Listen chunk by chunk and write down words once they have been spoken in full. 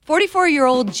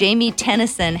44-year-old Jamie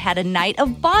Tennyson had a night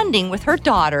of bonding with her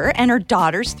daughter and her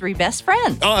daughter's 3 best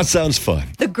friends. Oh, it sounds fun.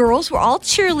 The girls were all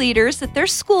cheerleaders at their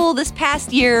school this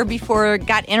past year before it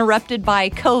got interrupted by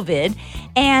COVID.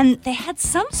 And they had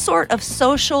some sort of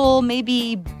social,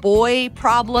 maybe boy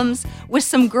problems with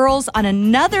some girls on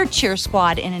another cheer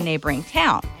squad in a neighboring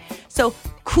town. So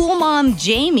Cool Mom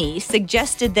Jamie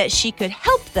suggested that she could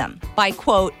help them by,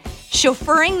 quote,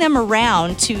 chauffeuring them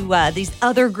around to these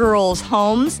other girls'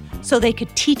 homes so they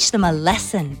could teach them a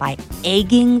lesson by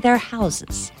egging their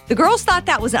houses. The girls thought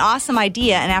that was an awesome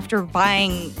idea, and after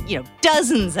buying,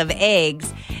 dozens of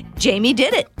eggs, Jamie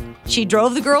did it. She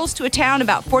drove the girls to a town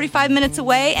about 45 minutes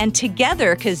away, and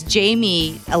together, because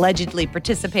Jamie allegedly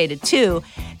participated too,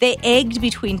 they egged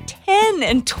between 10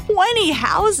 and 20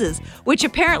 houses, which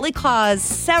apparently caused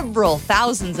several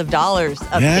thousands of dollars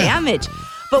of damage.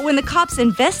 But when the cops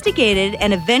investigated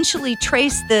and eventually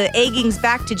traced the eggings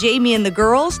back to Jamie and the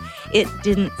girls, it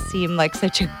didn't seem like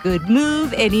such a good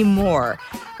move anymore.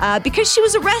 Because she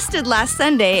was arrested last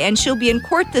Sunday, and she'll be in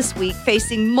court this week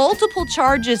facing multiple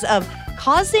charges of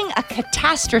causing a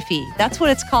catastrophe. That's what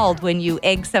it's called when you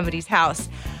egg somebody's house.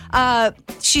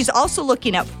 She's also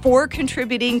looking at 4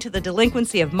 contributing to the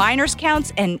delinquency of minors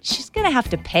counts, and she's going to have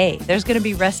to pay. There's going to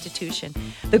be restitution.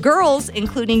 The girls,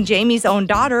 including Jamie's own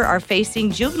daughter, are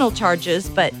facing juvenile charges,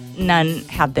 but none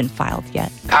have been filed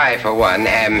yet. I, for one,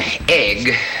 am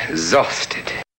egg-exhausted.